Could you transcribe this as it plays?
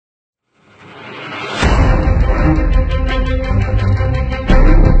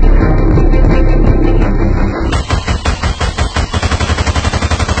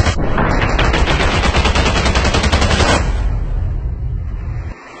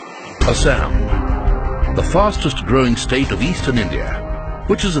Assam, the fastest growing state of eastern India,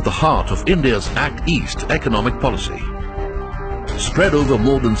 which is at the heart of India's Act East economic policy. Spread over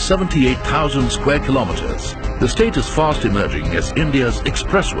more than 78,000 square kilometers, the state is fast emerging as India's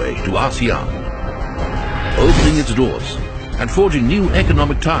expressway to ASEAN, opening its doors and forging new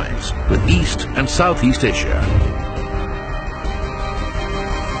economic ties with East and Southeast Asia.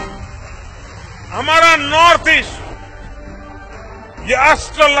 हमारा north east ये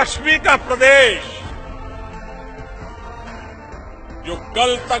अष्टलक्ष्मी का प्रदेश, जो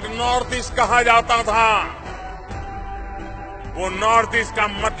कल तक north east कहा जाता था, वो नॉर्थ ईस्ट का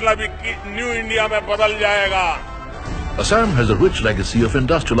मतलब ही न्यू इंडिया में बदल जाएगा. Assam has a rich legacy of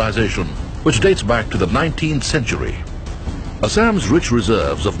industrialization which dates back to the 19th century. Assam's rich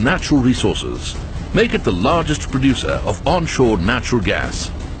reserves of natural resources make it the largest producer of onshore natural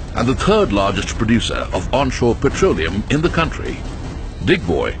gas and the third largest producer of onshore petroleum in the country.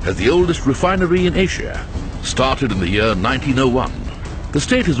 Digboi has the oldest refinery in Asia, started in the year 1901. The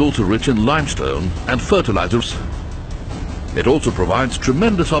state is also rich in limestone and fertilizers. It also provides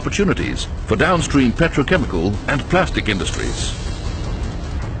tremendous opportunities for downstream petrochemical and plastic industries.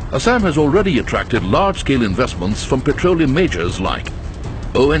 Assam has already attracted large-scale investments from petroleum majors like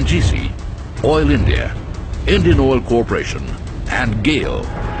ONGC, Oil India, Indian Oil Corporation and GAIL.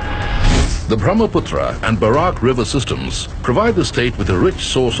 The Brahmaputra and Barak river systems provide the state with a rich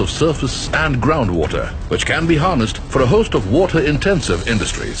source of surface and groundwater, which can be harnessed for a host of water-intensive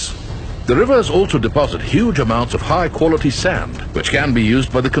industries. The rivers also deposit huge amounts of high-quality sand, which can be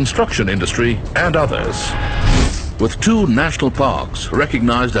used by the construction industry and others. With 2 national parks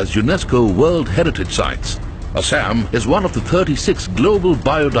recognized as UNESCO World Heritage Sites, Assam is one of the 36 global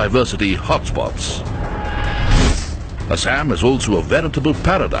biodiversity hotspots. Assam is also a veritable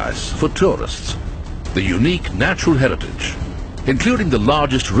paradise for tourists. The unique natural heritage, including the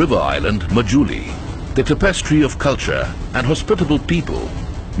largest river island, Majuli, the tapestry of culture and hospitable people,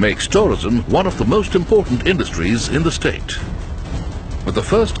 makes tourism one of the most important industries in the state. With the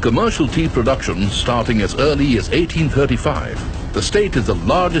first commercial tea production starting as early as 1835, the state is the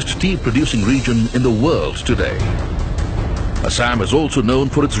largest tea-producing region in the world today. Assam is also known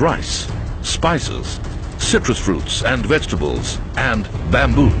for its rice, spices, citrus fruits and vegetables, and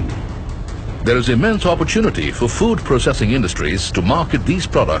bamboo. There is immense opportunity for food processing industries to market these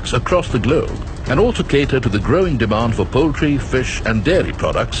products across the globe and also cater to the growing demand for poultry, fish and dairy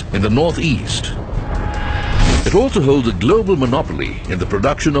products in the northeast. It also holds a global monopoly in the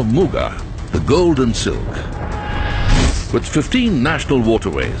production of muga, the golden silk. With 15 national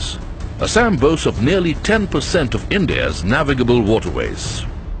waterways, Assam boasts of nearly 10% of India's navigable waterways.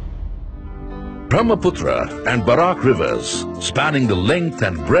 Brahmaputra and Barak rivers, spanning the length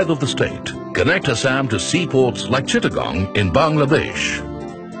and breadth of the state, connect Assam to seaports like Chittagong in Bangladesh.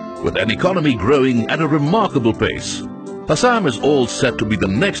 With an economy growing at a remarkable pace, Assam is all set to be the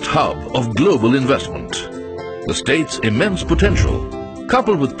next hub of global investment. The state's immense potential,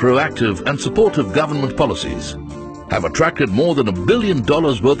 coupled with proactive and supportive government policies, have attracted more than $1 billion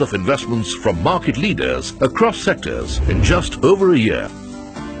worth of investments from market leaders across sectors in just over a year.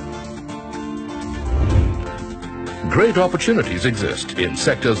 Great opportunities exist in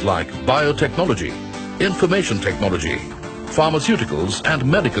sectors like biotechnology, information technology, pharmaceuticals and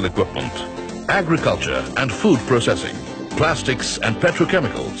medical equipment, agriculture and food processing, plastics and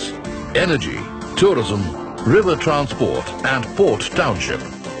petrochemicals, energy, tourism, river transport and port township.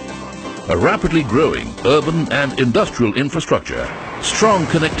 A rapidly growing urban and industrial infrastructure, strong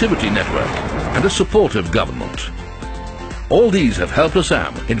connectivity network and a supportive government. All these have helped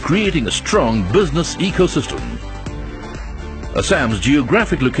Assam in creating a strong business ecosystem. Assam's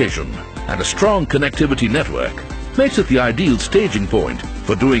geographic location and a strong connectivity network makes it the ideal staging point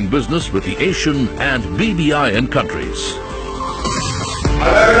for doing business with the Asian and BBIN countries.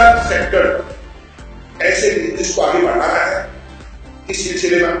 अलग-अलग sector ऐसे business को आगे बढ़ाना है, इस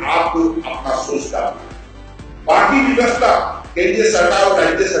सिलसिले में आपको अपना सोचना, बाकी व्यवस्था केंद्रीय सरकार और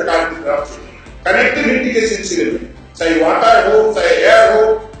राज्य सरकार की तरफ से कनेक्टिविटी के सिलसिले में, चाहे वाटर हो, चाहे एयर हो,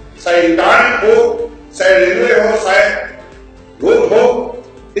 चाहे इंटरनेट हो, चाहे रेलवे हो, चाहे रोड हो,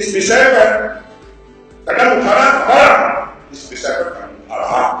 इस विषय पर कदम उठाना और इस विषय पर कदम उठा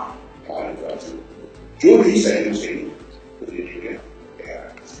रहा हमारी तरफ से जो भी सहयोग चाहिए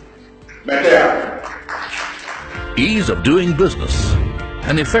मैं तैयार। Ease of doing business,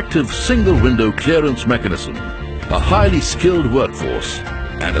 an effective single window clearance mechanism, a highly skilled workforce,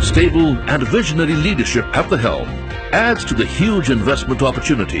 and a stable and visionary leadership at the helm adds to the huge investment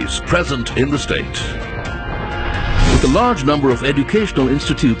opportunities present in the state. With a large number of educational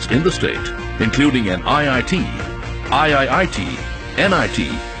institutes in the state, including an IIT, IIIT, NIT,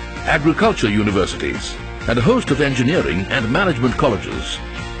 agriculture universities, and a host of engineering and management colleges,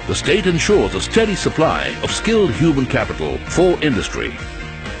 the state ensures a steady supply of skilled human capital for industry.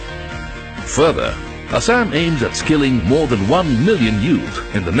 Further, Assam aims at skilling more than 1 million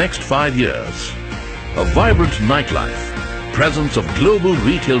youth in the next 5 years. A vibrant nightlife, presence of global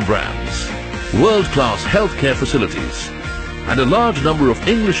retail brands, world-class healthcare facilities, and a large number of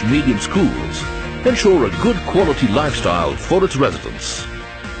English medium schools ensure a good quality lifestyle for its residents.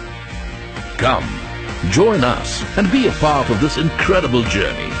 Come, join us and be a part of this incredible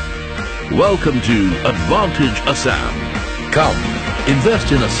journey. Welcome to Advantage Assam. Come,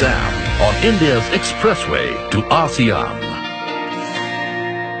 invest in Assam on India's expressway to ASEAN.